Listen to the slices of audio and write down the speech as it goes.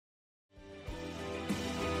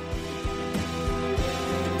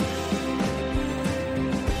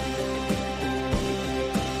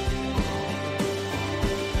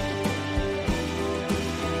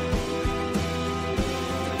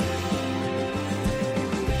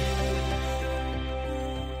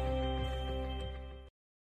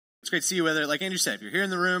great to see you, whether, like Andrew said, if you're here in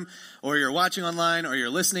the room or you're watching online or you're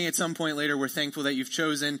listening at some point later. We're thankful that you've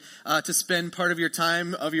chosen to spend part of your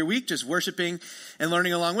time of your week just worshiping and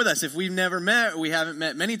learning along with us. If we've never met, or we haven't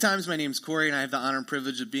met many times, my name's Corey, and I have the honor and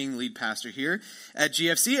privilege of being lead pastor here at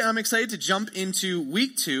GFC. I'm excited to jump into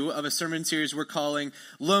week 2 of a sermon series we're calling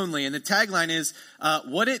Lonely. And the tagline is,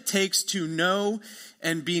 what it takes to know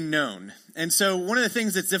and be known. And so one of the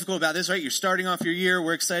things that's difficult about this, right? You're starting off your year,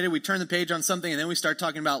 we're excited, we turn the page on something, and then we start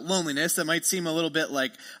talking about loneliness. That might seem a little bit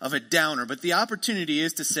like of a downer, but the opportunity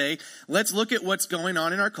is to say, let's look at what's going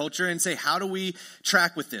on in our culture and say, how do we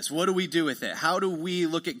track with this? What do we do with it? How do we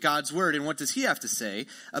look at God's word, and what does he have to say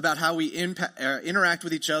about how we interact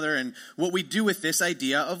with each other and what we do with this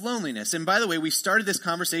idea of loneliness? And by the way, we started this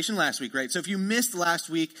conversation last week, right? So if you missed last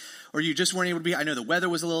week, or you just weren't able to be, I know the weather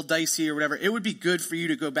was a little dicey or whatever, it would be good for you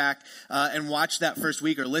to go back and watch that first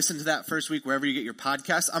week or listen to that first week wherever you get your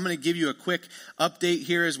podcasts. I'm going to give you a quick update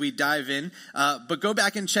here as we dive in, but go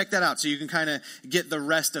back and check that out so you can kind of get the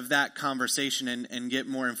rest of that conversation and get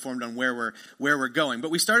more informed on where we're going.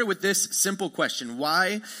 But we started with this simple question: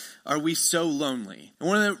 why are we so lonely? And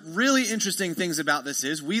one of the really interesting things about this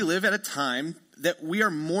is we live at a time that we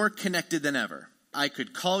are more connected than ever. I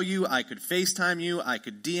could call you, I could FaceTime you, I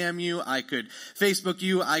could DM you, I could Facebook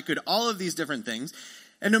you, I could all of these different things.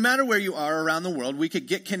 And no matter where you are around the world, we could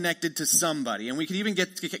get connected to somebody. And we could even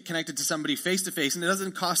get connected to somebody face to face. And it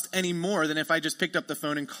doesn't cost any more than if I just picked up the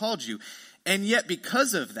phone and called you. And yet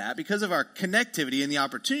because of that, because of our connectivity and the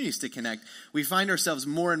opportunities to connect, we find ourselves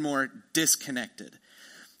more and more disconnected.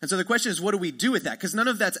 And so the question is, what do we do with that? Because none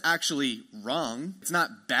of that's actually wrong. It's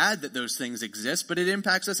not bad that those things exist, but it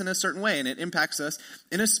impacts us in a certain way, and it impacts us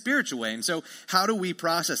in a spiritual way. And so how do we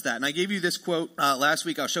process that? And I gave you this quote last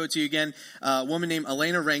week. I'll show it to you again. A woman named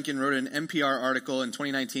Elena Rankin wrote an NPR article in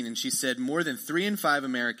 2019, and she said more than 3 in 5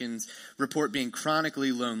 Americans report being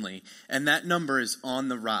chronically lonely, and that number is on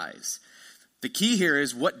the rise. The key here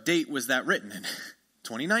is, what date was that written in?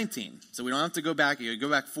 2019. So we don't have to go back. You go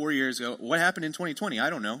back 4 years ago. What happened in 2020? I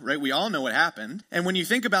don't know, right? We all know what happened. And when you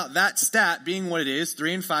think about that stat being what it is,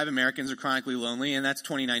 3 in 5 Americans are chronically lonely, and that's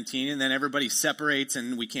 2019. And then everybody separates,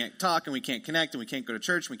 and we can't talk, and we can't connect, and we can't go to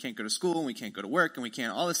church, and we can't go to school, and we can't go to work, and we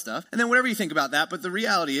can't all this stuff. And then whatever you think about that, but the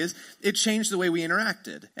reality is it changed the way we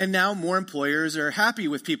interacted. And now more employers are happy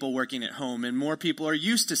with people working at home, and more people are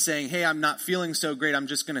used to saying, hey, I'm not feeling so great, I'm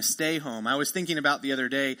just going to stay home. I was thinking about the other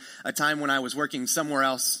day, a time when I was working somewhere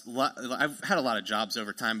else. I've had a lot of jobs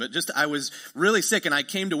over time, but just I was really sick, and I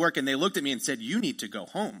came to work, and they looked at me and said, you need to go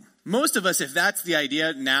home. Most of us, if that's the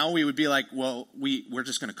idea, now we would be like, well, we're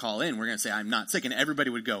just going to call in. We're going to say, I'm not sick. And everybody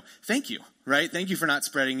would go, thank you, right? Thank you for not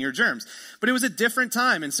spreading your germs. But it was a different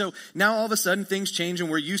time. And so now all of a sudden things change, and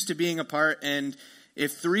we're used to being apart. And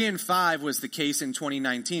if 3 in 5 was the case in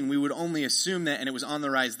 2019, we would only assume that, and it was on the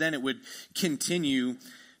rise then, it would continue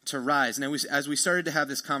to rise. Now, as we started to have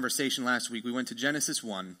this conversation last week, we went to Genesis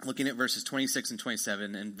 1, looking at verses 26 and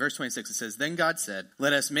 27. And verse 26, it says, then God said,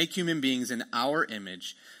 let us make human beings in our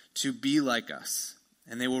image to be like us.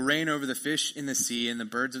 And they will reign over the fish in the sea and the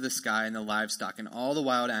birds of the sky and the livestock and all the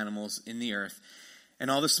wild animals in the earth and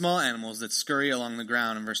all the small animals that scurry along the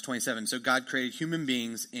ground. In verse 27, so God created human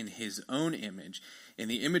beings in his own image. In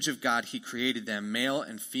the image of God, he created them, male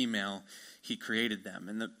and female. He created them.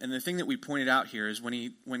 And the thing that we pointed out here is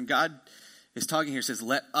when God is talking here, says,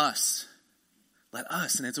 let us.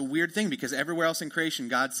 And it's a weird thing because everywhere else in creation,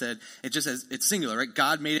 God said, it just says, it's singular, right?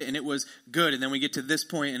 God made it and it was good. And then we get to this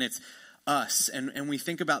point and it's us. And we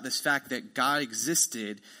think about this fact that God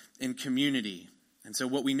existed in community. And so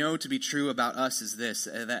what we know to be true about us is this,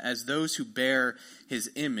 that as those who bear his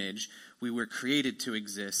image, we were created to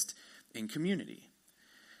exist in community.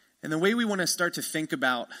 And the way we want to start to think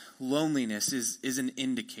about loneliness is an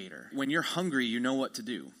indicator. When you're hungry, you know what to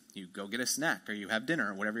do. You go get a snack, or you have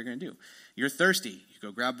dinner, or whatever you're going to do. You're thirsty, you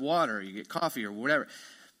go grab water, or you get coffee, or whatever.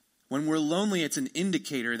 When we're lonely, it's an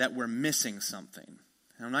indicator that we're missing something.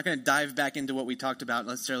 And I'm not going to dive back into what we talked about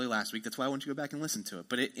necessarily last week. That's why I want you to go back and listen to it.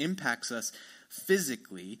 But it impacts us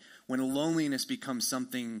physically when loneliness becomes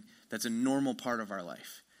something that's a normal part of our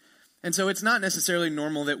life. And so it's not necessarily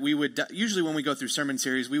normal that we would, usually when we go through sermon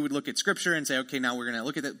series, we would look at scripture and say, okay, now we're going to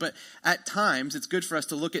look at that. But at times, it's good for us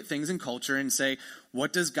to look at things in culture and say,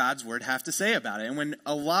 what does God's word have to say about it? And when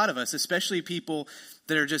a lot of us, especially people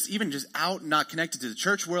that are just out, not connected to the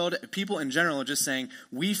church world, people in general are just saying,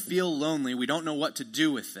 we feel lonely, we don't know what to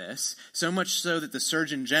do with this, so much so that the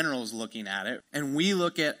Surgeon General is looking at it. And we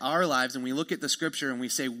look at our lives and we look at the scripture and we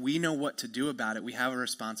say, we know what to do about it. We have a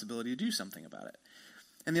responsibility to do something about it.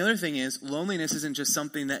 And the other thing is, loneliness isn't just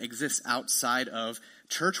something that exists outside of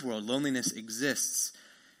church world. Loneliness exists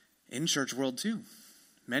in church world too.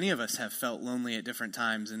 Many of us have felt lonely at different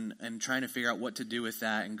times and trying to figure out what to do with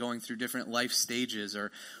that and going through different life stages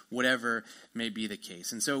or whatever may be the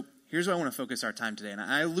case. And so here's where I want to focus our time today. And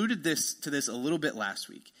I alluded to this a little bit last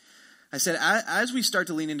week. I said, as we start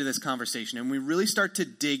to lean into this conversation and we really start to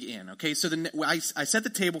dig in, okay? So I set the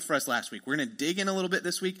table for us last week. We're going to dig in a little bit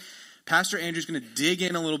this week. Pastor Andrew's going to dig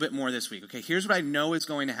in a little bit more this week, okay? Here's what I know is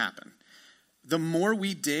going to happen. The more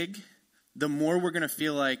we dig, the more we're going to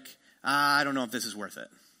feel like, I don't know if this is worth it.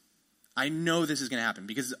 I know this is going to happen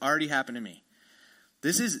because it's already happened to me.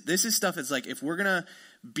 This is stuff that's like, if we're going to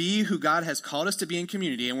be who God has called us to be in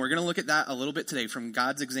community, and we're going to look at that a little bit today from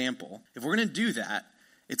God's example, if we're going to do that,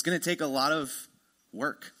 it's going to take a lot of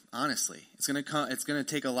work, honestly. It's going to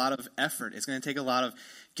take a lot of effort. It's going to take a lot of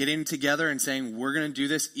getting together and saying, we're going to do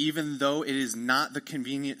this even though it is not the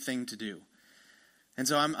convenient thing to do. And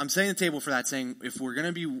so I'm setting the table for that, saying if we're going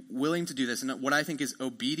to be willing to do this, and what I think is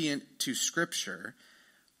obedient to Scripture,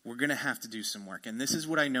 we're going to have to do some work. And this is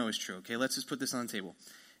what I know is true, okay? Let's just put this on the table.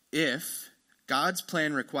 If God's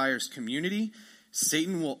plan requires community,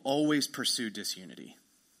 Satan will always pursue disunity.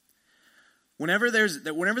 Whenever there's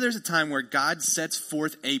a time where God sets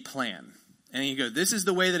forth a plan, and you go, this is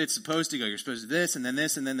the way that it's supposed to go. You're supposed to do this, and then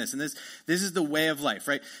this, and then this, and this. This is the way of life,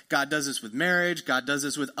 right? God does this with marriage. God does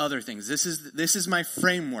this with other things. This is my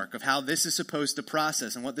framework of how this is supposed to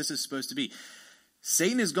process and what this is supposed to be.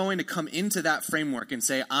 Satan is going to come into that framework and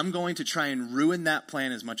say, I'm going to try and ruin that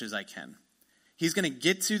plan as much as I can. He's going to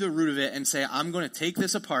get to the root of it and say, I'm going to take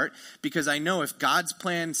this apart because I know if God's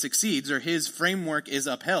plan succeeds or his framework is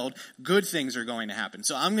upheld, good things are going to happen.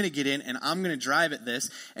 So I'm going to get in and I'm going to drive at this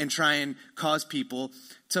and try and cause people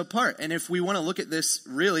to part. And if we want to look at this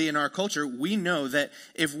really in our culture, we know that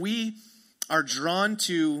if we are drawn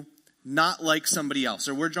to not like somebody else,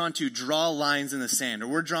 or we're drawn to draw lines in the sand, or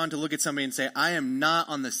we're drawn to look at somebody and say, I am not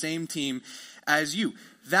on the same team as you,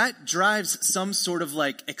 that drives some sort of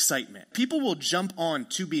like excitement. People will jump on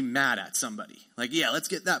to be mad at somebody. Like, yeah, let's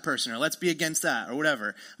get that person, or let's be against that, or whatever.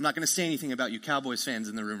 I'm not going to say anything about you Cowboys fans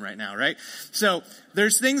in the room right now, right? So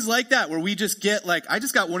there's things like that where we just get like, I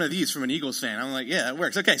just got one of these from an Eagles fan. I'm like, yeah, that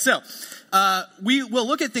works. Okay, so we will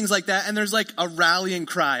look at things like that, and there's like a rallying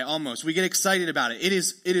cry almost. We get excited about it. It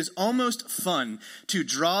is almost fun to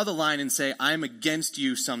draw the line and say, I'm against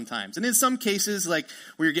you sometimes. And in some cases, like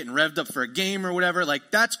where you're getting revved up for a game or whatever, like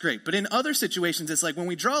that's great. But in other situations, it's like when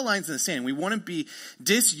we draw lines in the sand, we want to be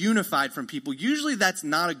disunified from people. Usually that's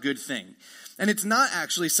not a good thing. And it's not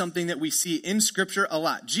actually something that we see in Scripture a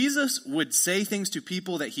lot. Jesus would say things to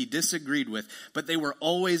people that he disagreed with, but they were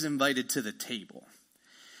always invited to the table.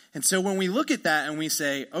 And so when we look at that and we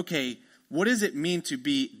say, okay, what does it mean to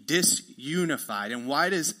be disunified? And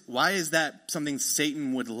why is that something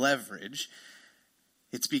Satan would leverage?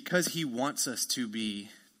 It's because he wants us to be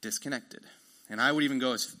disconnected. And I would even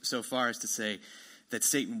go so far as to say that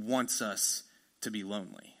Satan wants us to be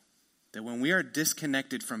lonely. That when we are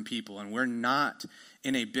disconnected from people and we're not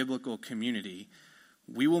in a biblical community,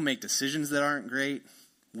 we will make decisions that aren't great.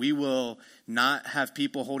 We will not have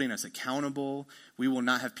people holding us accountable. We will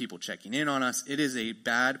not have people checking in on us. It is a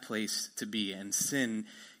bad place to be, and sin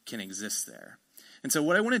can exist there. And so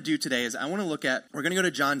what I want to do today is we're going to go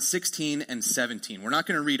to John 16 and 17. We're not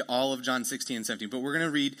going to read all of John 16 and 17, but we're going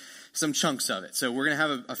to read some chunks of it. So we're going to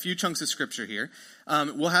have a few chunks of scripture here.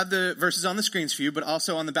 We'll have the verses on the screens for you, but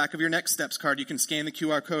also on the back of your Next Steps card, you can scan the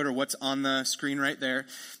QR code or what's on the screen right there.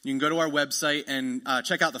 You can go to our website and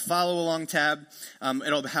check out the follow along tab.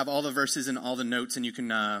 It'll have all the verses and all the notes, and you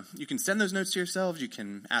can send those notes to yourselves. You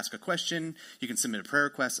can ask a question. You can submit a prayer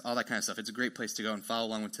request, all that kind of stuff. It's a great place to go and follow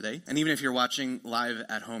along with today. And even if you're watching live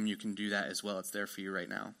at home, you can do that as well. It's there for you right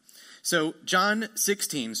now. So John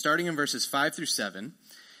 16, starting in verses 5 through 7,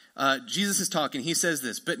 Jesus is talking. He says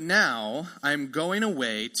this, "But now I'm going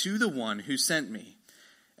away to the one who sent me.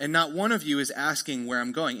 And not one of you is asking where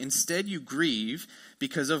I'm going. Instead, you grieve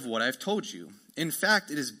because of what I've told you. In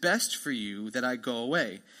fact, it is best for you that I go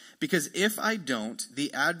away. Because if I don't,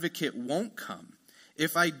 the advocate won't come.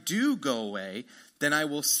 If I do go away, then I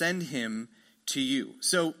will send him to you."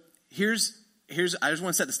 So here's I just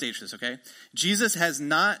want to set the stage for this, okay? Jesus has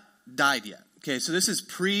not died yet. Okay, so this is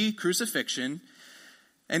pre-crucifixion.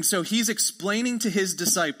 And so he's explaining to his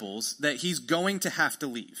disciples that he's going to have to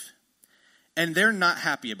leave. And they're not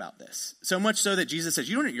happy about this. So much so that Jesus says,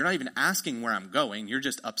 you're not even asking where I'm going. You're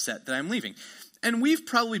just upset that I'm leaving. And we've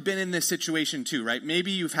probably been in this situation too, right?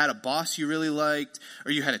 Maybe you've had a boss you really liked,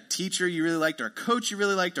 or you had a teacher you really liked, or a coach you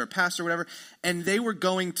really liked, or a pastor or whatever, and they were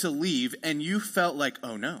going to leave, and you felt like,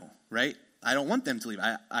 oh no, right? I don't want them to leave.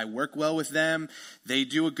 I work well with them. They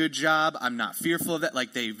do a good job. I'm not fearful of that.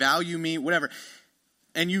 Like, they value me, whatever.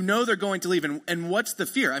 and you know they're going to leave. And what's the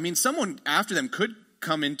fear? I mean, someone after them could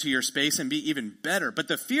come into your space and be even better. But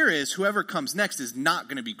the fear is whoever comes next is not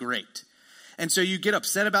going to be great. And so you get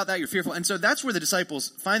upset about that. You're fearful. And so that's where the disciples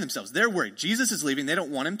find themselves. They're worried. Jesus is leaving. They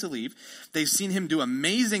don't want him to leave. They've seen him do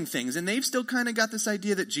amazing things. And they've still kind of got this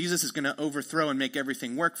idea that Jesus is going to overthrow and make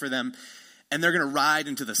everything work for them. And they're going to ride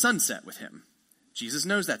into the sunset with him. Jesus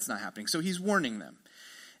knows that's not happening. So he's warning them.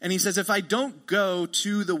 And he says, if I don't go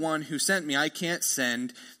to the one who sent me, I can't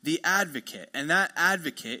send the advocate. And that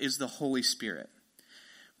advocate is the Holy Spirit.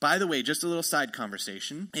 By the way, just a little side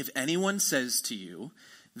conversation. If anyone says to you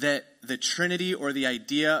that the Trinity or the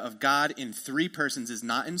idea of God in three persons is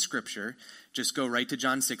not in Scripture, just go right to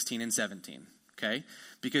John 16 and 17, okay?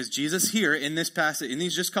 Because Jesus here in this passage, in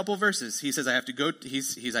these just couple verses, he says, I have to go,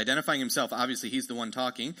 he's identifying himself. Obviously, he's the one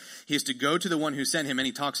talking. He has to go to the one who sent him, and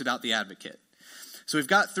he talks about the advocate. So we've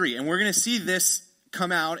got three, and we're going to see this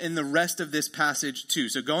come out in the rest of this passage too.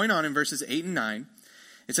 So going on in verses 8 and 9,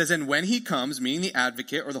 it says, and when he comes, meaning the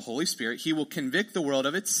advocate or the Holy Spirit, he will convict the world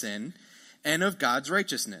of its sin and of God's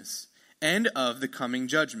righteousness and of the coming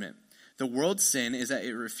judgment. The world's sin is that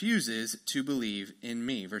it refuses to believe in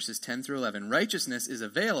me. Verses 10 through 11. Righteousness is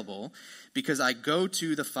available because I go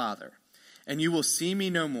to the Father, and you will see me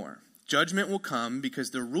no more. Judgment will come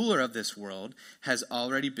because the ruler of this world has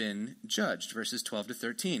already been judged. Verses 12 to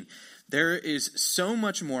 13. There is so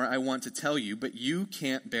much more I want to tell you, but you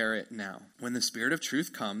can't bear it now. When the Spirit of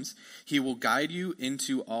truth comes, he will guide you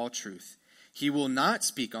into all truth. He will not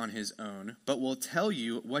speak on his own, but will tell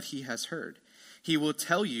you what he has heard. He will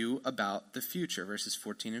tell you about the future. Verses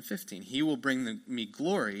 14 and 15. He will bring me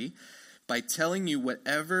glory by telling you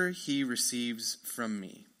whatever he receives from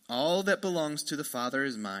me. All that belongs to the Father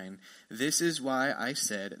is mine. This is why I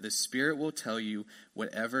said the Spirit will tell you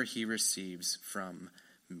whatever he receives from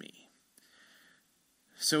me.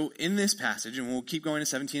 So in this passage, and we'll keep going to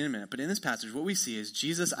 17 in a minute, but in this passage, what we see is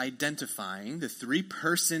Jesus identifying the three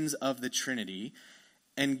persons of the Trinity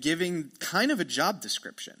and giving kind of a job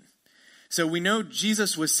description. So we know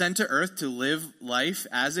Jesus was sent to earth to live life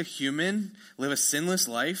as a human, live a sinless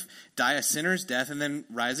life, die a sinner's death, and then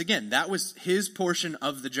rise again. That was his portion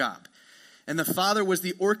of the job. And the Father was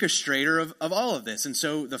the orchestrator of all of this. And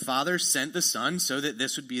so the Father sent the Son so that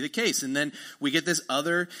this would be the case. And then we get this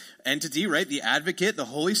other entity, right? The advocate, the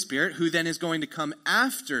Holy Spirit, who then is going to come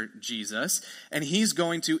after Jesus. And he's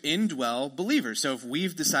going to indwell believers. So if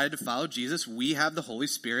we've decided to follow Jesus, we have the Holy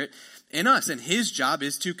Spirit in us. And his job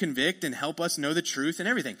is to convict and help us know the truth and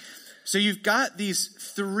everything. So you've got these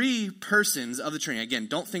three persons of the Trinity. Again,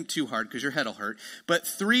 don't think too hard because your head will hurt. But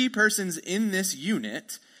three persons in this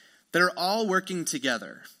unit that are all working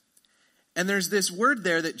together. And there's this word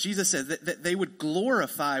there that Jesus said that they would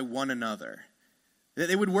glorify one another. That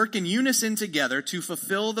they would work in unison together to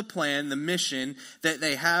fulfill the plan, the mission that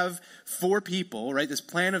they have for people, right? This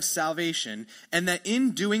plan of salvation. And that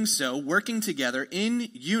in doing so, working together in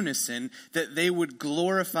unison, that they would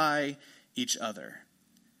glorify each other.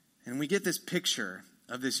 And we get this picture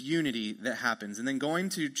of this unity that happens. And then going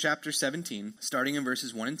to chapter 17, starting in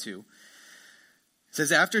verses 1 and 2, it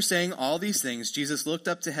says, after saying all these things, Jesus looked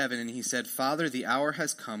up to heaven and he said, Father, the hour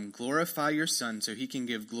has come. Glorify your Son so he can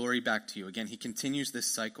give glory back to you. Again, he continues this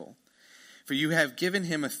cycle. For you have given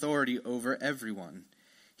him authority over everyone.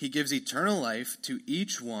 He gives eternal life to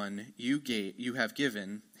each one you have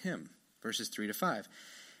given him. Verses 3 to 5.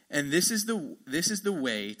 And this is the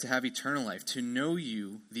way to have eternal life, to know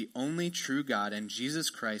you, the only true God, and Jesus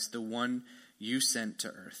Christ, the one you sent to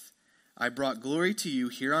earth. I brought glory to you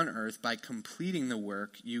here on earth by completing the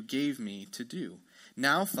work you gave me to do.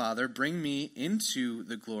 Now, Father, bring me into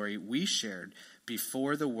the glory we shared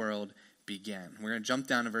before the world began. We're going to jump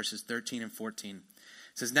down to verses 13 and 14.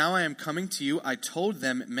 It says, now I am coming to you. I told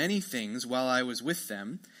them many things while I was with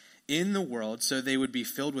them in the world, so they would be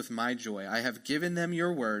filled with my joy. I have given them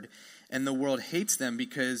your word, and the world hates them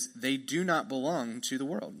because they do not belong to the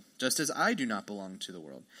world, just as I do not belong to the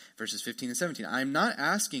world. Verses 15 and 17. I am not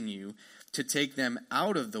asking you to take them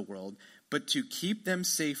out of the world, but to keep them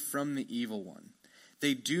safe from the evil one.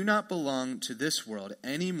 They do not belong to this world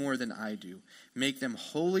any more than I do. Make them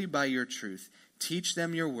holy by your truth. Teach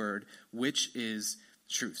them your word, which is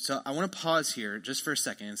truth. So I want to pause here just for a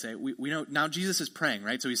second and say, we know now Jesus is praying,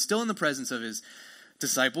 right? So he's still in the presence of his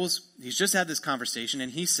disciples. He's just had this conversation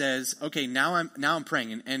and he says, okay, now I'm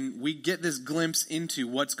praying. And we get this glimpse into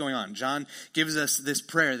what's going on. John gives us this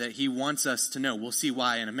prayer that he wants us to know. We'll see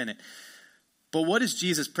why in a minute. But what does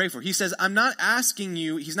Jesus pray for? He says, he's not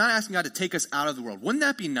asking God to take us out of the world. Wouldn't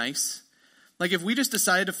that be nice? Like if we just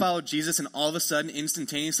decided to follow Jesus and all of a sudden,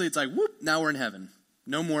 instantaneously, it's like, whoop, now we're in heaven.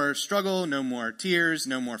 No more struggle, no more tears,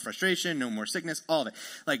 no more frustration, no more sickness, all of it.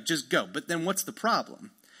 Like, just go. But then what's the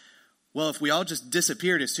problem? Well, if we all just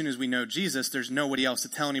disappeared as soon as we know Jesus, there's nobody else to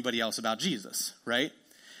tell anybody else about Jesus, right?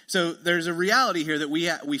 So there's a reality here that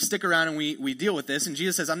we stick around and we deal with this. And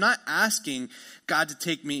Jesus says, I'm not asking God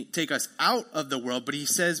to take us out of the world, but he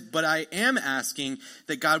says, but I am asking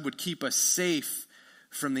that God would keep us safe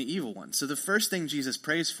from the evil one. So the first thing Jesus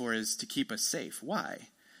prays for is to keep us safe. Why?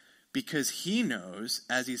 Because he knows,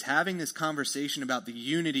 as he's having this conversation about the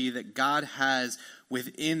unity that God has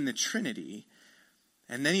within the Trinity,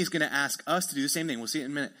 and then he's going to ask us to do the same thing. We'll see it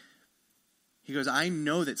in a minute. He goes, I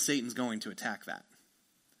know that Satan's going to attack that.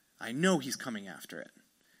 I know he's coming after it.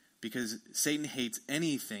 Because Satan hates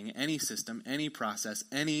anything, any system, any process,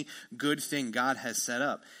 any good thing God has set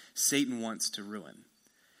up, Satan wants to ruin.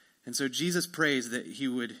 And so Jesus prays that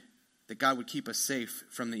that God would keep us safe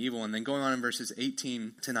from the evil. And then going on in verses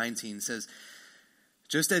 18 to 19 says,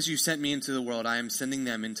 just as you sent me into the world, I am sending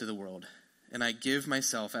them into the world. And I give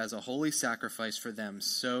myself as a holy sacrifice for them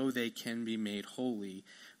so they can be made holy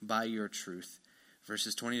by your truth.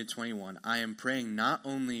 Verses 20 to 21, I am praying not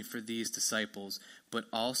only for these disciples, but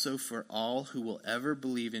also for all who will ever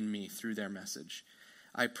believe in me through their message.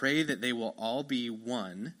 I pray that they will all be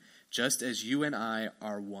one, just as you and I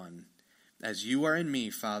are one. As you are in me,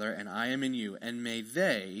 Father, and I am in you, and may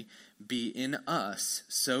they be in us,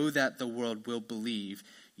 so that the world will believe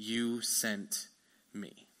you sent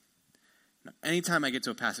me. Now, anytime I get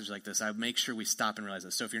to a passage like this, I make sure we stop and realize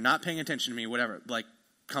this. So if you're not paying attention to me, whatever,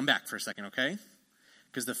 come back for a second, okay?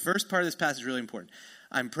 Because the first part of this passage is really important.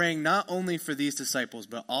 I'm praying not only for these disciples,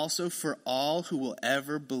 but also for all who will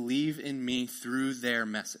ever believe in me through their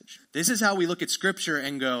message. This is how we look at Scripture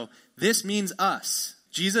and go, this means us.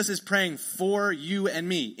 Jesus is praying for you and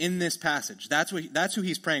me in this passage. That's who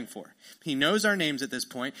he's praying for. He knows our names at this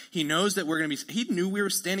point. He knows that we're going to be, he knew we were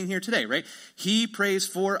standing here today, right? He prays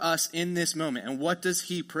for us in this moment. And what does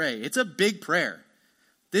he pray? It's a big prayer.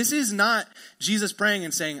 This is not Jesus praying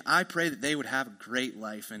and saying, I pray that they would have a great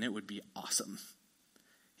life and it would be awesome.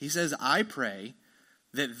 He says, I pray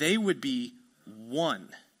that they would be one.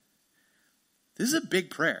 This is a big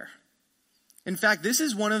prayer. In fact, this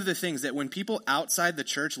is one of the things that when people outside the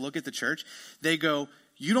church look at the church, they go,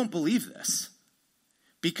 you don't believe this.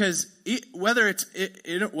 Because whether it's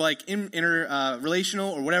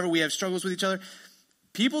interrelational or whatever, we have struggles with each other,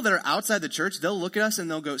 people that are outside the church, they'll look at us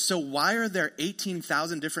and they'll go, so why are there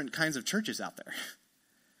 18,000 different kinds of churches out there?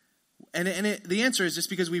 And the answer is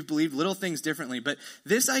just because we've believed little things differently. But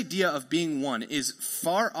this idea of being one is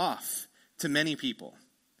far off to many people.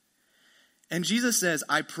 And Jesus says,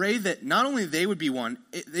 I pray that not only they would be one,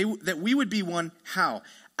 that we would be one. How?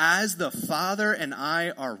 As the Father and I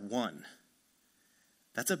are one.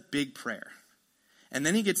 That's a big prayer. And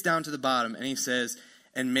then he gets down to the bottom and he says,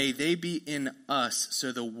 and may they be in us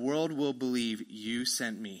so the world will believe you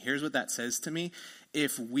sent me. Here's what that says to me.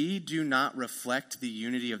 If we do not reflect the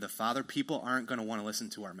unity of the Father, people aren't going to want to listen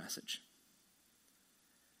to our message.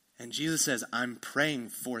 And Jesus says, I'm praying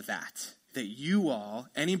for that. That you all,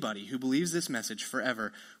 anybody who believes this message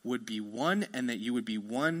forever, would be one, and that you would be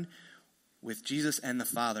one with Jesus and the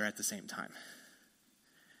Father at the same time.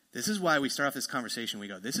 This is why we start off this conversation, we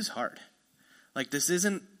go, this is hard. This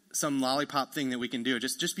isn't some lollipop thing that we can do.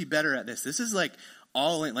 Just be better at this. This is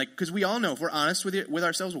all in, because we all know if we're honest with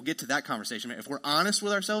ourselves, we'll get to that conversation. If we're honest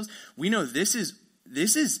with ourselves, we know this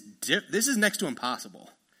is next to impossible.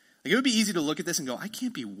 It would be easy to look at this and go, I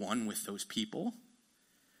can't be one with those people.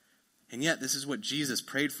 And yet, this is what Jesus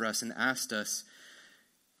prayed for us and asked us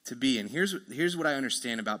to be. And here's what I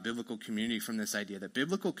understand about biblical community from this idea, that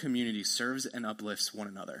biblical community serves and uplifts one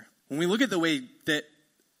another. When we look at the way that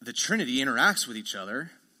the Trinity interacts with each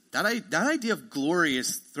other, that idea of glory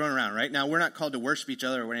is thrown around, right? Now, we're not called to worship each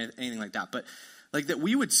other or anything like that, but that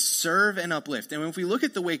we would serve and uplift. And if we look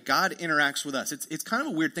at the way God interacts with us, it's kind of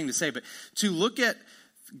a weird thing to say, but to look at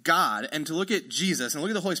God and to look at Jesus and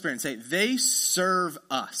look at the Holy Spirit and say, they serve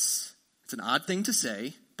us. It's an odd thing to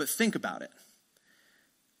say, but think about it.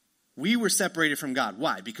 We were separated from God.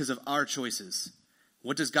 Why? Because of our choices.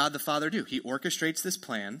 What does God the Father do? He orchestrates this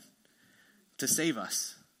plan to save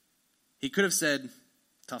us. He could have said,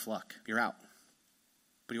 tough luck, you're out.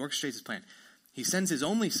 But he orchestrates his plan. He sends his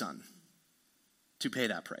only Son to pay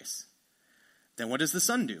that price. Then what does the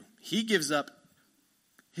Son do? He gives up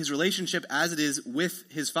his relationship as it is with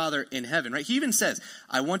his Father in heaven, right? He even says,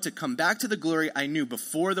 I want to come back to the glory I knew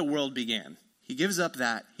before the world began. He gives up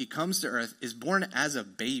that. He comes to earth, is born as a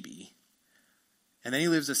baby, and then he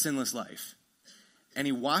lives a sinless life. And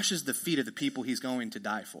he washes the feet of the people he's going to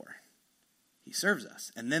die for. He serves us.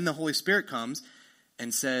 And then the Holy Spirit comes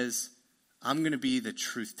and says, I'm going to be the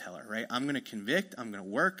truth teller, right? I'm going to convict, I'm going to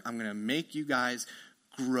work, I'm going to make you guys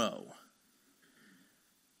grow.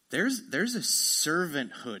 There's a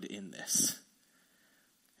servanthood in this.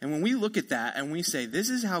 And when we look at that and we say, this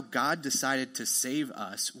is how God decided to save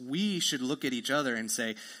us, we should look at each other and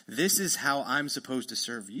say, this is how I'm supposed to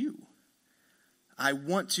serve you. I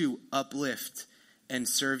want to uplift and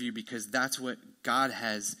serve you because that's what God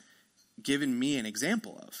has given me an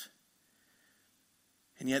example of.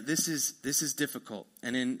 And yet this is difficult.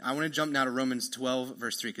 And I want to jump now to Romans 12,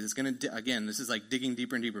 verse 3, because it's going to, again, this is like digging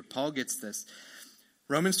deeper and deeper. Paul gets this.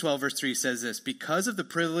 Romans 12, verse 3 says this, because of the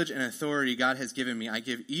privilege and authority God has given me, I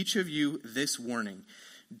give each of you this warning.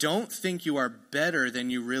 Don't think you are better than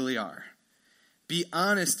you really are. Be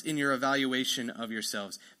honest in your evaluation of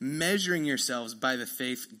yourselves, measuring yourselves by the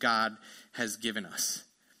faith God has given us.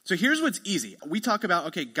 So here's what's easy. We talk about,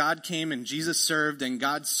 okay, God came and Jesus served and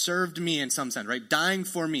God served me in some sense, right? Dying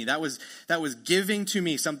for me. That was giving to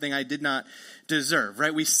me something I did not deserve,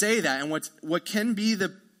 right? We say that, and what can be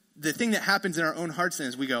the thing that happens in our own hearts then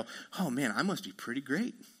is we go, oh man, I must be pretty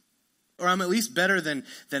great. Or I'm at least better than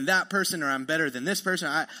that person, or I'm better than this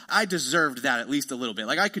person. I deserved that at least a little bit.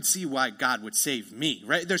 Like I could see why God would save me,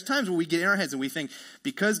 right? There's times where we get in our heads and we think,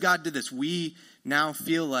 because God did this, we now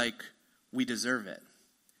feel like we deserve it.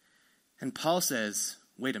 And Paul says,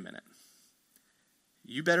 wait a minute.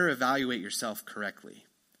 You better evaluate yourself correctly.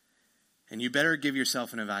 And you better give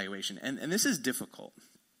yourself an evaluation. And this is difficult.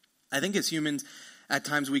 I think as humans, at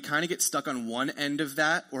times we kind of get stuck on one end of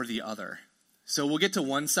that or the other. So we'll get to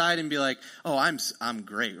one side and be like, oh, I'm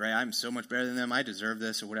great, right? I'm so much better than them. I deserve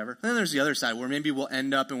this or whatever. And then there's the other side where maybe we'll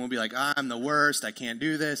end up and we'll be like, I'm the worst. I can't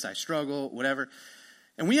do this. I struggle, whatever.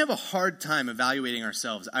 And we have a hard time evaluating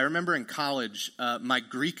ourselves. I remember in college, my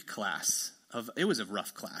Greek class, it was a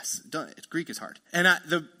rough class. Greek is hard. And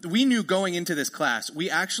we knew going into this class, we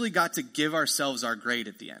actually got to give ourselves our grade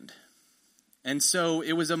at the end. And so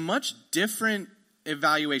it was a much different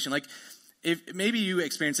evaluation. Like, if maybe you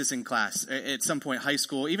experience this in class at some point, high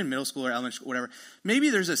school, even middle school or elementary school, whatever. Maybe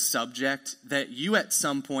there's a subject that you at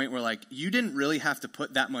some point were like, you didn't really have to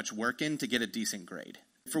put that much work in to get a decent grade.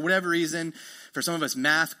 For whatever reason, for some of us,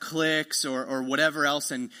 math clicks or whatever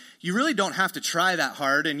else, and you really don't have to try that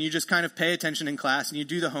hard, and you just kind of pay attention in class, and you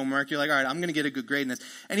do the homework. You're like, all right, I'm going to get a good grade in this.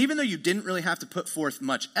 And even though you didn't really have to put forth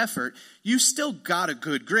much effort, you still got a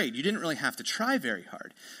good grade. You didn't really have to try very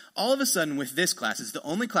hard. All of a sudden, with this class, it's the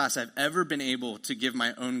only class I've ever been able to give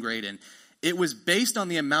my own grade in. It was based on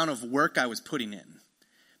the amount of work I was putting in.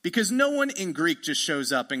 Because no one in Greek just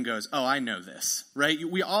shows up and goes, oh, I know this, right?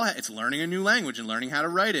 We all it's learning a new language and learning how to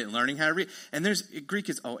write it and learning how to read. And Greek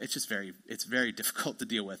is, it's very difficult to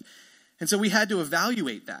deal with. And so we had to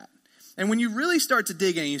evaluate that. And when you really start to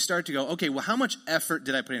dig in, you start to go, okay, well, how much effort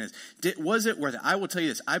did I put in this? Was it worth it? I will tell you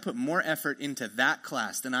this. I put more effort into that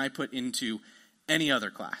class than I put into any other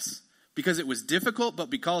class. Because it was difficult, but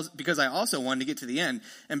because I also wanted to get to the end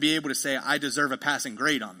and be able to say, I deserve a passing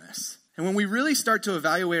grade on this. And when we really start to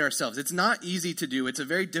evaluate ourselves, it's not easy to do. It's a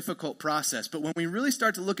very difficult process. But when we really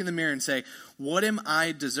start to look in the mirror and say, what am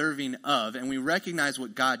I deserving of? And we recognize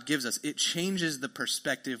what God gives us, it changes the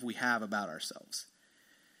perspective we have about ourselves.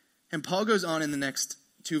 And Paul goes on in the next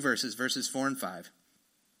two verses, verses 4 and 5.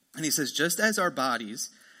 And he says, just as our bodies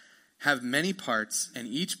have many parts and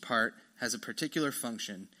each part has a particular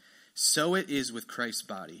function, so it is with Christ's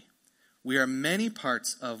body. We are many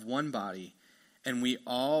parts of one body, and we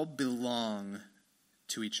all belong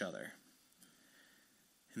to each other.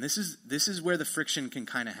 And this is where the friction can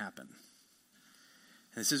kind of happen.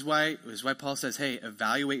 And this is why Paul says, hey,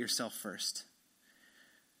 evaluate yourself first.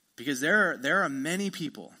 Because there are many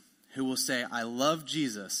people who will say, I love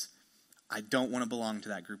Jesus. I don't want to belong to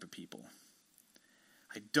that group of people.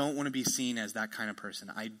 I don't want to be seen as that kind of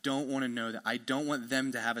person. I don't want to know that. I don't want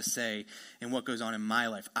them to have a say in what goes on in my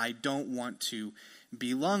life. I don't want to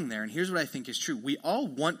belong there. And here's what I think is true. We all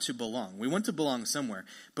want to belong. We want to belong somewhere,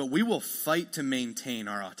 but we will fight to maintain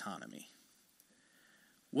our autonomy.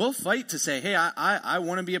 We'll fight to say, hey, I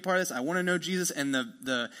want to be a part of this. I want to know Jesus. And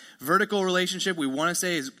the vertical relationship we want to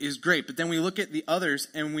say is great. But then we look at the others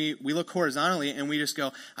and we look horizontally and we just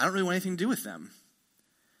go, I don't really want anything to do with them.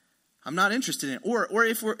 I'm not interested in it. Or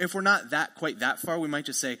if we're not quite that far, we might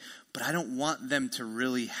just say, but I don't want them to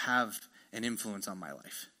really have an influence on my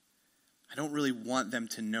life. I don't really want them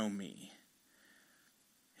to know me.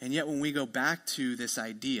 And yet when we go back to this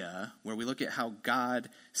idea where we look at how God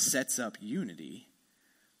sets up unity,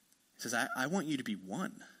 he says, I want you to be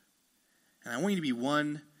one. And I want you to be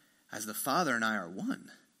one as the Father and I are one.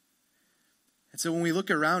 And so when we look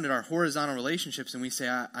around at our horizontal relationships and we say,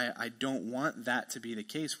 I don't want that to be the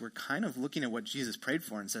case, we're kind of looking at what Jesus prayed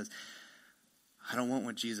for and says, I don't want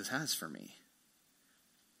what Jesus has for me.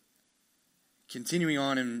 Continuing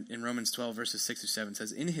on in Romans 12, verses 6 through 7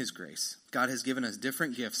 says, in his grace, God has given us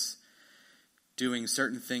different gifts doing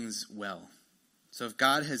certain things well. So if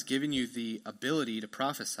God has given you the ability to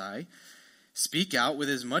prophesy, speak out with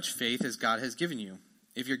as much faith as God has given you.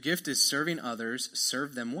 If your gift is serving others,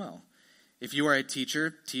 serve them well. If you are a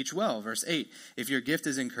teacher, teach well. Verse 8, if your gift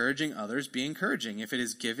is encouraging others, be encouraging. If it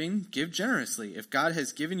is giving, give generously. If God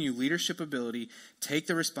has given you leadership ability, take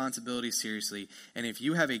the responsibility seriously. And if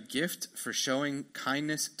you have a gift for showing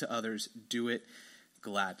kindness to others, do it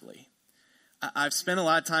gladly. I've spent a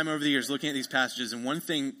lot of time over the years looking at these passages, and one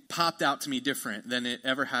thing popped out to me different than it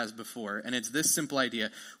ever has before, and it's this simple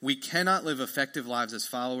idea. We cannot live effective lives as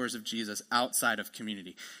followers of Jesus outside of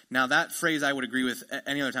community. Now, that phrase I would agree with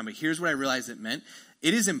any other time, but here's what I realized it meant.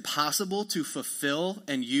 It is impossible to fulfill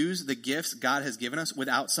and use the gifts God has given us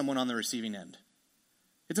without someone on the receiving end.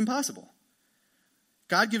 It's impossible.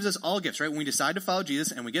 God gives us all gifts, right? When we decide to follow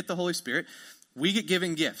Jesus and we get the Holy Spirit, we get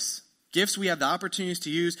given gifts. Gifts we have the opportunities to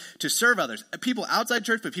use to serve others. People outside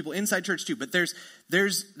church, but people inside church too. But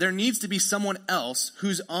there needs to be someone else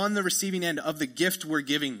who's on the receiving end of the gift we're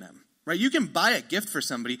giving them. Right? You can buy a gift for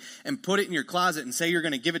somebody and put it in your closet and say you're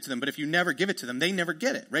going to give it to them. But if you never give it to them, they never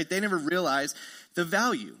get it. Right? They never realize the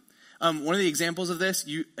value. One of the examples of this,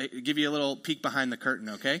 give you a little peek behind the curtain,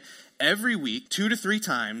 okay? Every week, 2 to 3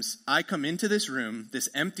 times, I come into this room, this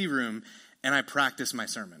empty room, and I practice my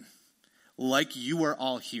sermon. Like you are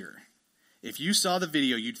all here. If you saw the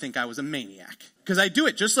video, you'd think I was a maniac. Because I do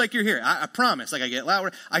it just like you're here. I promise. Like I get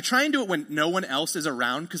louder. I try and do it when no one else is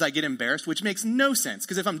around because I get embarrassed, which makes no sense.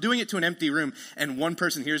 Because if I'm doing it to an empty room and one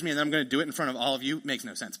person hears me and then I'm going to do it in front of all of you, it makes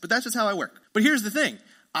no sense. But that's just how I work. But here's the thing.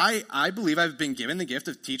 I believe I've been given the gift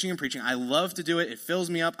of teaching and preaching. I love to do it. It fills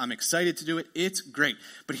me up. I'm excited to do it. It's great.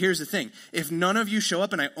 But here's the thing. If none of you show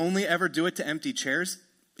up and I only ever do it to empty chairs,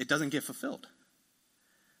 it doesn't get fulfilled.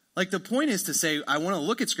 Like the point is to say, I want to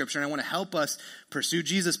look at Scripture and I want to help us pursue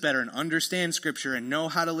Jesus better and understand Scripture and know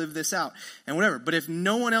how to live this out and whatever. But if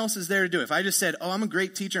no one else is there to do it, if I just said, oh, I'm a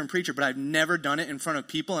great teacher and preacher, but I've never done it in front of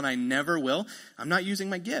people and I never will, I'm not using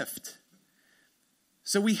my gift.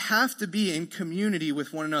 So we have to be in community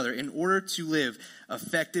with one another in order to live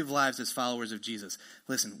effective lives as followers of Jesus.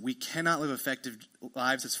 Listen, we cannot live effective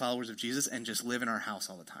lives as followers of Jesus and just live in our house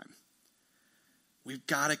all the time. We've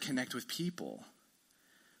got to connect with people.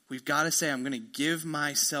 We've got to say, I'm going to give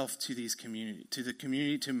myself to these community, to the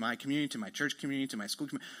community, to my church community, to my school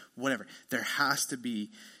community, whatever. There has to be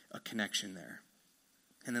a connection there.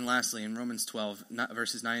 And then lastly, in Romans 12,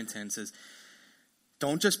 verses 9 and 10 says,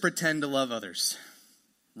 don't just pretend to love others.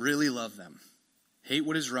 Really love them. Hate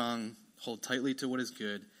what is wrong. Hold tightly to what is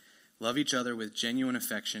good. Love each other with genuine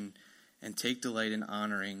affection and take delight in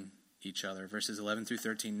honoring each other. Verses 11 through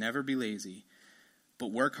 13, never be lazy,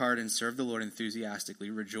 but work hard and serve the Lord enthusiastically.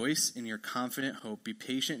 Rejoice in your confident hope. Be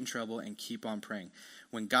patient in trouble and keep on praying.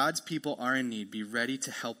 When God's people are in need, be ready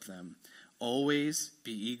to help them. Always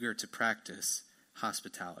be eager to practice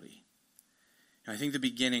hospitality. And I think the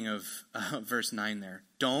beginning of verse 9 there,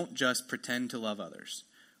 don't just pretend to love others.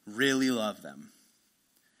 Really love them.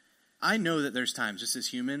 I know that there's times, just as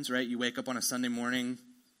humans, right? You wake up on a Sunday morning.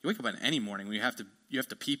 You wake up on any morning when you have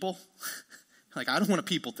to people. Like, I don't want to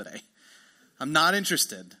people today. I'm not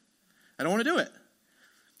interested. I don't want to do it.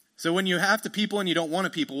 So when you have to people and you don't want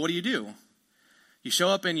to people, what do? You show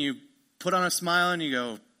up and you put on a smile and you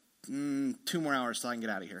go, 2 more hours till I can get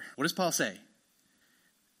out of here. What does Paul say?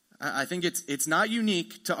 I think it's not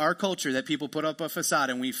unique to our culture that people put up a facade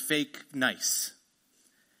and we fake nice.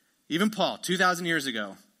 Even Paul, 2,000 years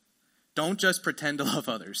ago, don't just pretend to love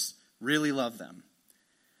others. Really love them.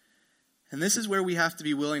 And this is where we have to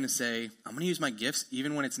be willing to say, I'm going to use my gifts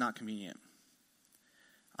even when it's not convenient.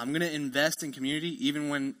 I'm going to invest in community even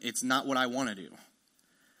when it's not what I want to do.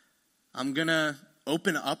 I'm going to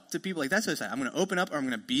open up to people. Like that's what I say. I'm going to open up or I'm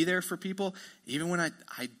going to be there for people even when I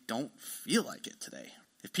don't feel like it today.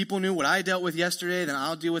 If people knew what I dealt with yesterday, then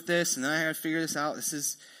I'll deal with this and then I got to figure this out. This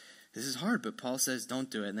is hard, but Paul says don't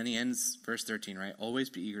do it. And then he ends verse 13, right? Always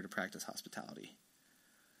be eager to practice hospitality.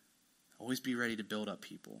 Always be ready to build up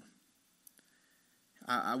people.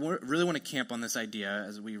 I really want to camp on this idea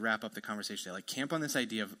as we wrap up the conversation today. Like camp on this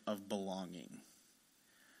idea of belonging.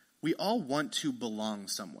 We all want to belong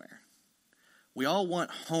somewhere. We all want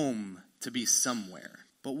home to be somewhere.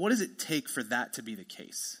 But what does it take for that to be the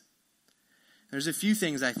case? There's a few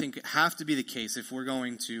things I think have to be the case if we're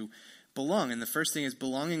going to belong. And the first thing is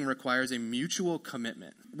belonging requires a mutual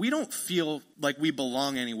commitment. We don't feel like we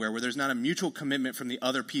belong anywhere where there's not a mutual commitment from the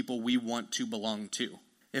other people we want to belong to.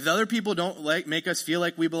 If the other people don't make us feel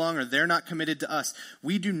like we belong, or they're not committed to us,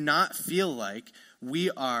 we do not feel like we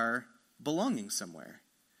are belonging somewhere.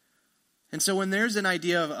 And so when there's an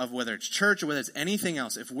idea of whether it's church or whether it's anything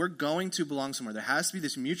else, if we're going to belong somewhere, there has to be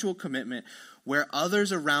this mutual commitment where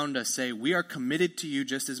others around us say, we are committed to you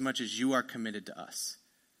just as much as you are committed to us.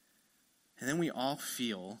 And then we all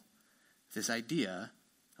feel this idea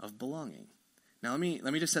of belonging. Now let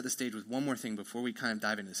me just set the stage with one more thing before we kind of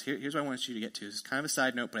dive into this. Here's what I want you to get to. It's kind of a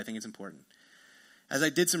side note, but I think it's important. As I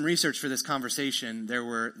did some research for this conversation,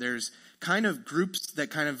 there's kind of groups that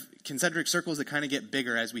kind of concentric circles that kind of get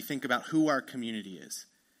bigger as we think about who our community is.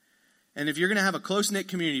 And if you're going to have a close-knit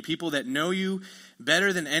community, people that know you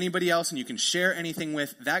better than anybody else and you can share anything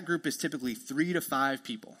with, that group is typically 3 to 5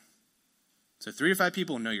 people. So 3 to 5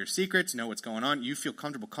 people know your secrets, know what's going on. You feel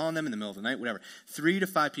comfortable calling them in the middle of the night, whatever. 3 to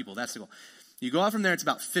 5 people, that's the goal. You go out from there, it's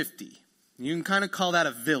about 50. You can kind of call that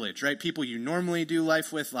a village, right? People you normally do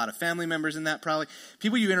life with, a lot of family members in that probably.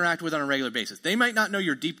 People you interact with on a regular basis. They might not know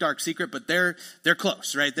your deep, dark secret, but they're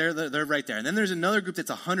close, right? They're right there. And then there's another group that's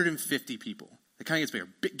 150 people. It kind of gets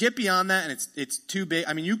bigger. Get beyond that, and it's too big.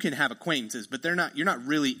 I mean, you can have acquaintances, but you're not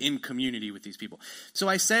really in community with these people. So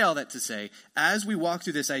I say all that to say, as we walk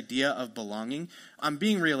through this idea of belonging, I'm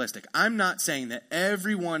being realistic. I'm not saying that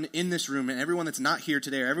everyone in this room and everyone that's not here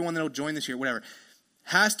today or everyone that will join this year, whatever,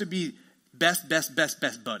 has to be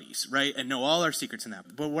best buddies, right? And know all our secrets in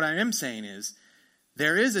that. But what I am saying is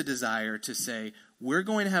there is a desire to say we're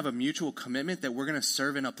going to have a mutual commitment that we're going to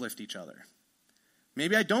serve and uplift each other.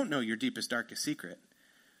 Maybe I don't know your deepest, darkest secret,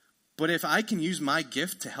 but if I can use my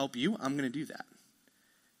gift to help you, I'm going to do that.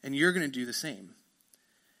 And you're going to do the same.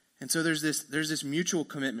 And so there's this mutual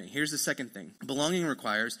commitment. Here's the second thing. Belonging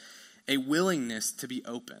requires a willingness to be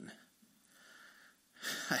open.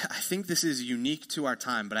 I think this is unique to our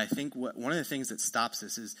time, but I think one of the things that stops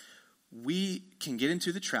this is we can get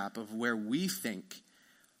into the trap of where we think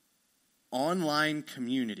online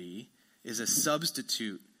community is a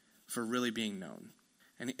substitute for really being known.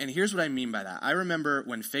 And here's what I mean by that. I remember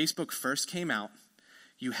when Facebook first came out,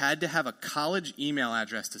 you had to have a college email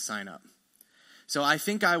address to sign up. So I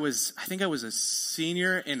think I was a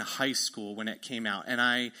senior in high school when it came out, and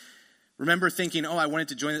I remember thinking, I wanted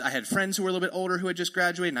to join it. I had friends who were a little bit older who had just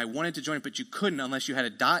graduated, and I wanted to join it, but you couldn't unless you had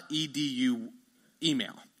a .edu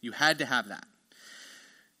email. You had to have that.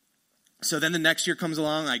 So then the next year comes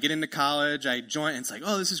along, I get into college, I join, and it's like,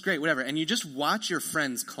 this is great, whatever. And you just watch your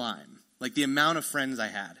friends climb, like the amount of friends I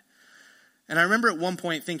had. And I remember at one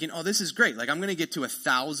point thinking, this is great. Like, I'm going to get to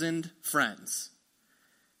 1,000 friends.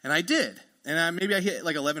 And I did. And maybe I hit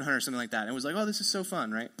like 1,100 or something like that. And it was like, this is so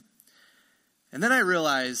fun, right? And then I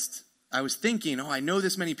realized, I was thinking, I know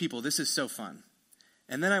this many people. This is so fun.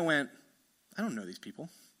 And then I went, I don't know these people.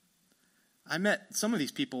 I met some of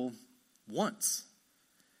these people once.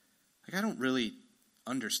 Like, I don't really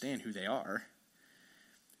understand who they are.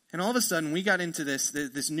 And all of a sudden, we got into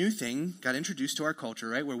this new thing, got introduced to our culture,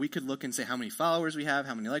 right, where we could look and say how many followers we have,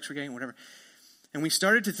 how many likes we're getting, whatever. And we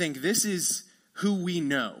started to think, this is who we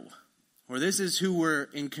know, or this is who we're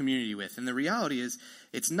in community with. And the reality is,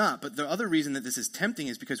 it's not. But the other reason that this is tempting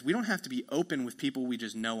is because we don't have to be open with people we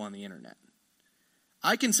just know on the internet.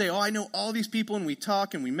 I can say, I know all these people, and we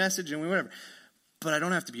talk, and we message, and we whatever. But I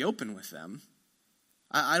don't have to be open with them.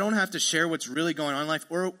 I don't have to share what's really going on in life,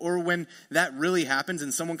 or when that really happens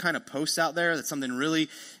and someone kind of posts out there that's something really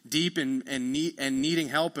deep and needing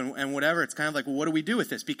help and whatever, it's kind of like, well, what do we do with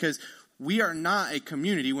this? Because we are not a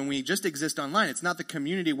community when we just exist online. It's not the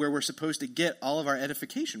community where we're supposed to get all of our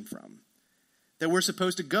edification from, that we're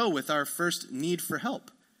supposed to go with our first need for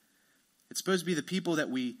help. It's supposed to be the people that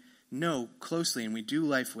we know closely and we do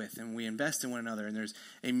life with and we invest in one another, and there's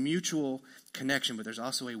a mutual connection, but there's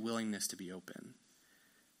also a willingness to be open.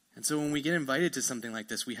 And so when we get invited to something like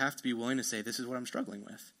this, we have to be willing to say, this is what I'm struggling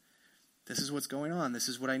with. This is what's going on. This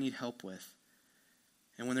is what I need help with.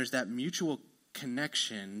 And when there's that mutual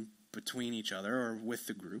connection between each other or with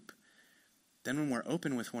the group, then when we're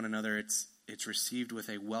open with one another, it's received with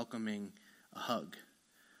a welcoming hug,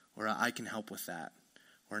 or I can help with that,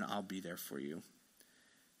 or an I'll be there for you.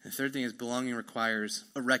 And the third thing is belonging requires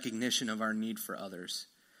a recognition of our need for others.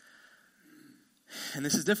 And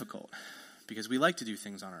this is difficult, because we like to do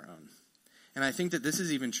things on our own. And I think that this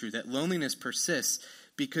is even true, that loneliness persists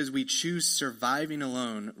because we choose surviving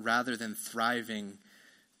alone rather than thriving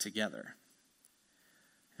together.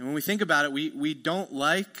 And when we think about it, we don't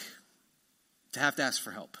like to have to ask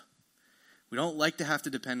for help. We don't like to have to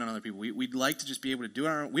depend on other people. We'd like to just be able to do it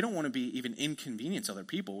on our own. We don't want to be even inconvenience other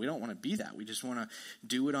people. We don't want to be that. We just want to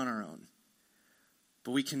do it on our own.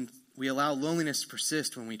 But we allow loneliness to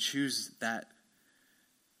persist when we choose that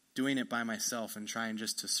doing it by myself and trying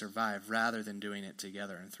just to survive rather than doing it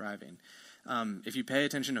together and thriving. If you pay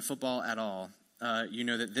attention to football at all, you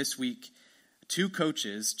know that this week, 2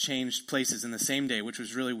 coaches changed places in the same day, which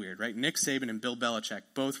was really weird, right? Nick Saban and Bill Belichick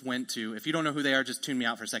both went to, if you don't know who they are, just tune me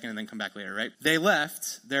out for a second and then come back later, right? They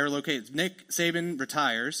left, they're located, Nick Saban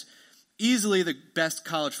retires, easily the best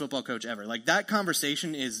college football coach ever. Like, that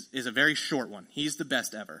conversation is a very short one. He's the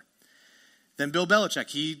best ever. Then Bill Belichick,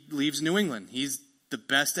 he leaves New England. He's the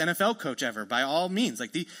best NFL coach ever, by all means.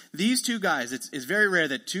 Like, these 2 guys, it's very rare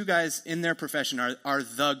that 2 guys in their profession are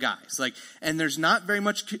the guys. Like, and there's not very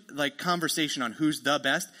much like conversation on who's the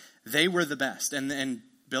best. They were the best, and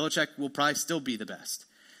Belichick will probably still be the best.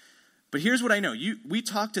 But here's what I know. We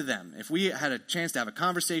talked to them. If we had a chance to have a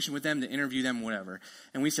conversation with them, to interview them, whatever,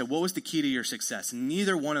 and we said, what was the key to your success? And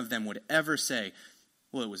neither one of them would ever say,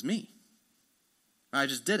 well, it was me. I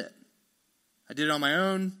just did it. I did it on my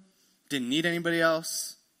own. Didn't need anybody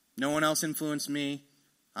else. No one else influenced me.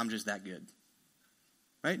 I'm just that good.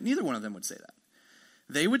 Right? Neither one of them would say that.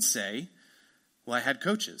 They would say, well, I had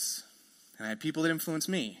coaches, and I had people that influenced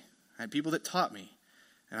me. I had people that taught me,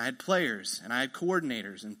 and I had players, and I had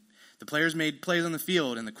coordinators, and the players made plays on the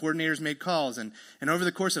field, and the coordinators made calls, and over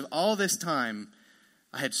the course of all this time,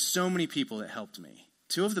 I had so many people that helped me.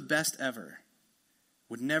 2 of the best ever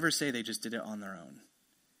would never say they just did it on their own.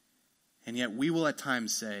 And yet we will at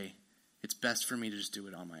times say, it's best for me to just do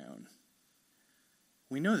it on my own.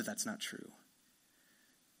 We know that that's not true.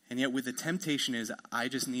 And yet with the temptation is, I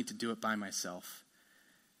just need to do it by myself.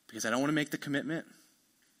 Because I don't want to make the commitment.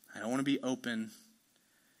 I don't want to be open.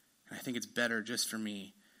 And I think it's better just for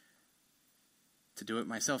me to do it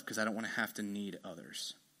myself because I don't want to have to need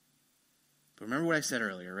others. But remember what I said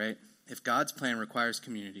earlier, right? If God's plan requires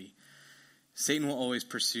community, Satan will always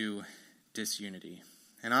pursue disunity.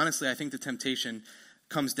 And honestly, I think the temptation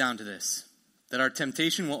comes down to this, that our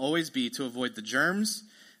temptation will always be to avoid the germs,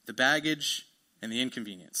 the baggage, and the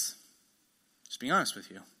inconvenience. Just being honest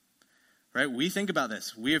with you, right? We think about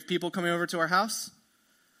this. We have people coming over to our house.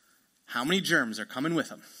 How many germs are coming with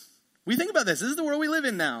them? We think about this. This is the world we live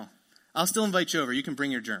in now. I'll still invite you over. You can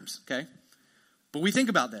bring your germs, okay? But we think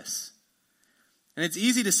about this. And it's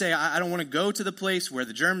easy to say, I don't want to go to the place where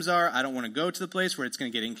the germs are. I don't want to go to the place where it's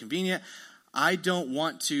going to get inconvenient. I don't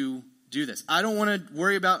want to do this. I don't want to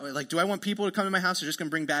worry about, like, do I want people to come to my house who are just going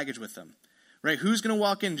to bring baggage with them? Right? Who's going to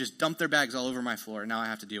walk in and just dump their bags all over my floor and now I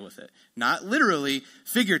have to deal with it? Not literally,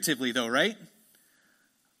 figuratively though, right?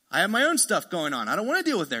 I have my own stuff going on. I don't want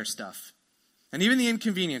to deal with their stuff. And even the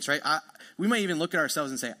inconvenience, right? We might even look at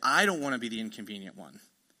ourselves and say, I don't want to be the inconvenient one.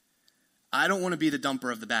 I don't want to be the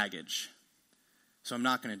dumper of the baggage. So I'm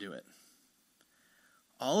not going to do it.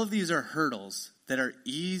 All of these are hurdles that are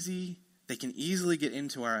easy. They can easily get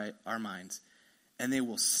into our minds, and they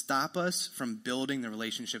will stop us from building the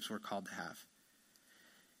relationships we're called to have.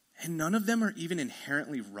 And none of them are even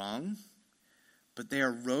inherently wrong, but they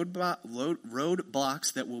are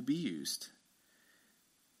roadblocks that will be used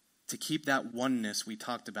to keep that oneness we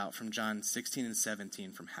talked about from John 16 and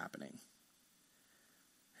 17 from happening.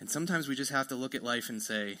 And sometimes we just have to look at life and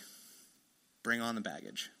say, bring on the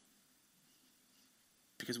baggage.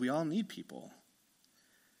 Because we all need people.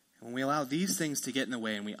 When we allow these things to get in the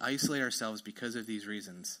way and we isolate ourselves because of these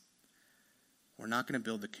reasons, we're not going to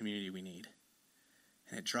build the community we need.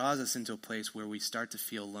 And it draws us into a place where we start to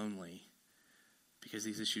feel lonely because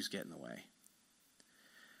these issues get in the way.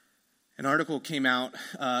 An article came out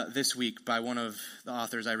this week by one of the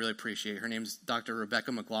authors I really appreciate. Her name's Dr.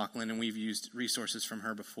 Rebecca McLaughlin, and we've used resources from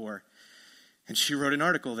her before. And she wrote an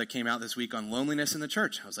article that came out this week on loneliness in the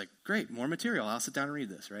church. I was like, great, more material. I'll sit down and read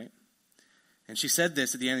this, right? And she said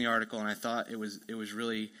this at the end of the article, and I thought it was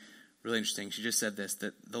really, really interesting. She just said this,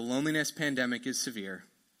 that the loneliness pandemic is severe.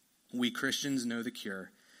 We Christians know the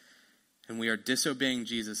cure, and we are disobeying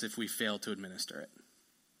Jesus if we fail to administer it.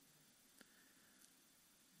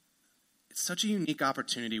 It's such a unique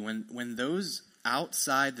opportunity when those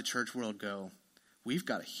outside the church world go, we've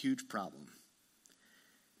got a huge problem.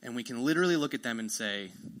 And we can literally look at them and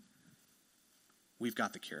say, we've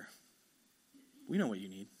got the cure. We know what you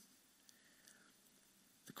need.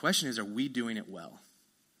 The question is, are we doing it well?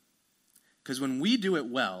 Because when we do it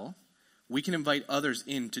well, we can invite others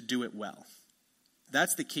in to do it well.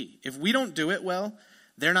 That's the key. If we don't do it well,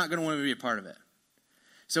 they're not going to want to be a part of it.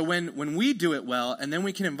 So when we do it well, and then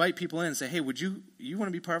we can invite people in and say, hey, would you want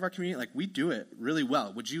to be part of our community? Like, we do it really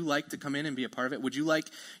well. Would you like to come in and be a part of it? Would you like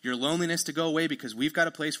your loneliness to go away because we've got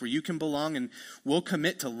a place where you can belong, and we'll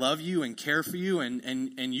commit to love you and care for you,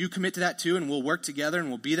 and you commit to that too, and we'll work together and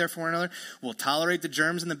we'll be there for one another. We'll tolerate the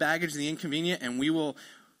germs and the baggage and the inconvenient, and we will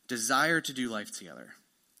desire to do life together.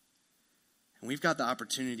 And we've got the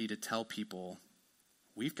opportunity to tell people,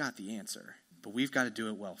 we've got the answer, but we've got to do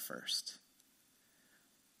it well first.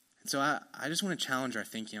 And so I just want to challenge our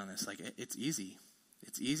thinking on this. Like, it's easy.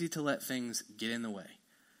 It's easy to let things get in the way.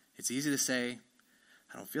 It's easy to say,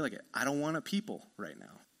 I don't feel like it. I don't want a people right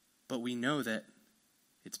now. But we know that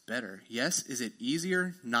it's better. Yes, is it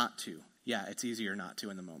easier not to? Yeah, it's easier not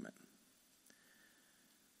to in the moment.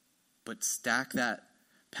 But stack that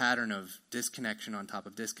pattern of disconnection on top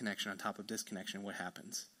of disconnection on top of disconnection, what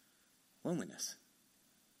happens? Loneliness.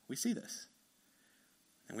 We see this.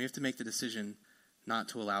 And we have to make the decision not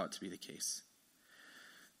to allow it to be the case.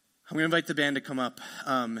 I'm going to invite the band to come up.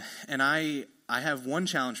 And I have one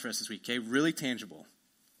challenge for us this week, okay? Really tangible.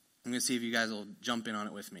 I'm going to see if you guys will jump in on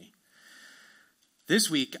it with me. This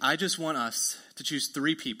week, I just want us to choose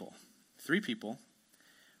 3 people. 3 people.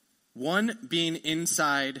 One being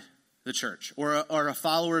inside the church or a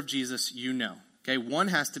follower of Jesus you know. Okay, one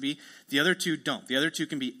has to be. The other 2 don't. The other 2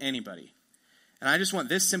 can be anybody. And I just want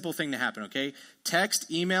this simple thing to happen, okay?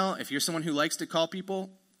 Text, email, if you're someone who likes to call people,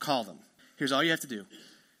 call them. Here's all you have to do.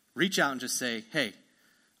 Reach out and just say, hey,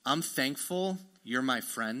 I'm thankful you're my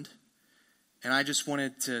friend, and I just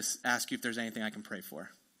wanted to ask you if there's anything I can pray for.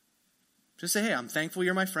 Just say, hey, I'm thankful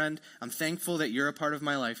you're my friend. I'm thankful that you're a part of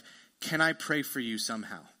my life. Can I pray for you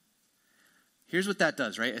somehow? Here's what that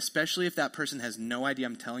does, right? Especially if that person has no idea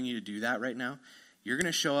I'm telling you to do that right now. You're going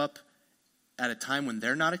to show up at a time when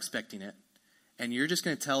they're not expecting it, and you're just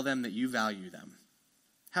going to tell them that you value them.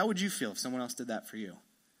 How would you feel if someone else did that for you?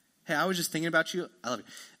 Hey, I was just thinking about you. I love you.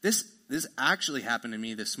 This actually happened to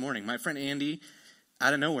me this morning. My friend Andy,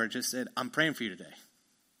 out of nowhere, just said, I'm praying for you today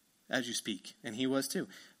as you speak. And he was too.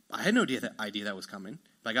 I had no idea that was coming.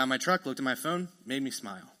 But I got in my truck, looked at my phone, made me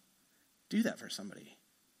smile. Do that for somebody.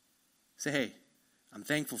 Say, hey, I'm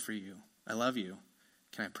thankful for you. I love you.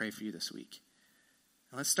 Can I pray for you this week?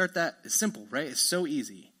 And let's start that. It's simple, right? It's so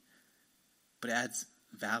easy. But it adds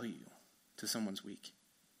value to someone's week.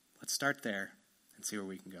 Let's start there and see where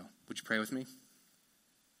we can go. Would you pray with me?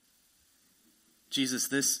 Jesus,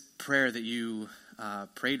 this prayer that you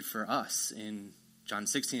prayed for us in John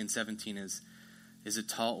 16 and 17 is a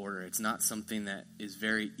tall order. It's not something that is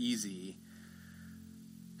very easy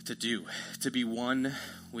to do. To be one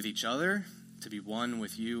with each other, to be one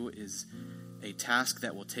with you is a task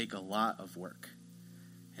that will take a lot of work.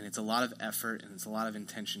 And it's a lot of effort and it's a lot of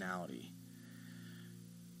intentionality.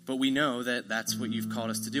 But we know that that's what you've called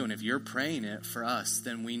us to do. And if you're praying it for us,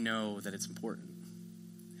 then we know that it's important.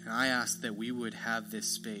 And I ask that we would have this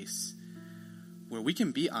space where we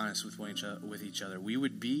can be honest with each other. We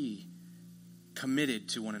would be committed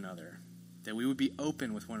to one another. That we would be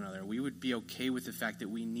open with one another. We would be okay with the fact that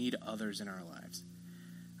we need others in our lives.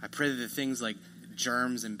 I pray that the things like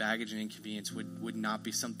germs and baggage and inconvenience would not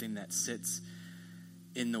be something that sits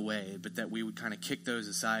in the way, but that we would kind of kick those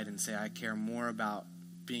aside and say, I care more about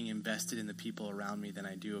being invested in the people around me than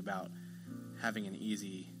I do about having an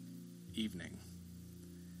easy evening.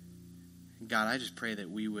 And God, I just pray that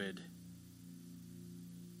we would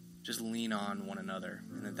just lean on one another,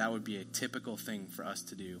 and that would be a typical thing for us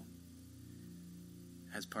to do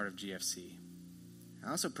as part of GFC.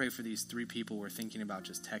 I also pray for these 3 people we're thinking about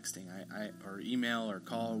just texting, or email or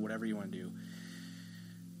call or whatever you want to do.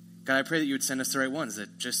 God, I pray that you would send us the right ones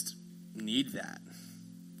that just need that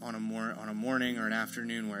on a morning or an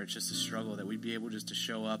afternoon where it's just a struggle, that we'd be able just to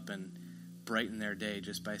show up and brighten their day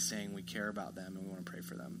just by saying we care about them and we want to pray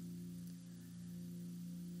for them.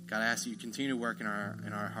 God, I ask that you continue to work in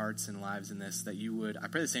our hearts and lives in this, that you would, I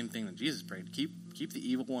pray the same thing that Jesus prayed, keep the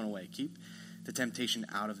evil one away, keep the temptation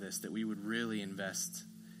out of this, that we would really invest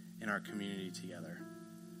in our community together.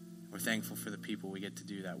 We're thankful for the people we get to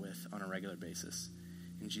do that with on a regular basis.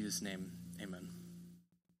 In Jesus' name, amen.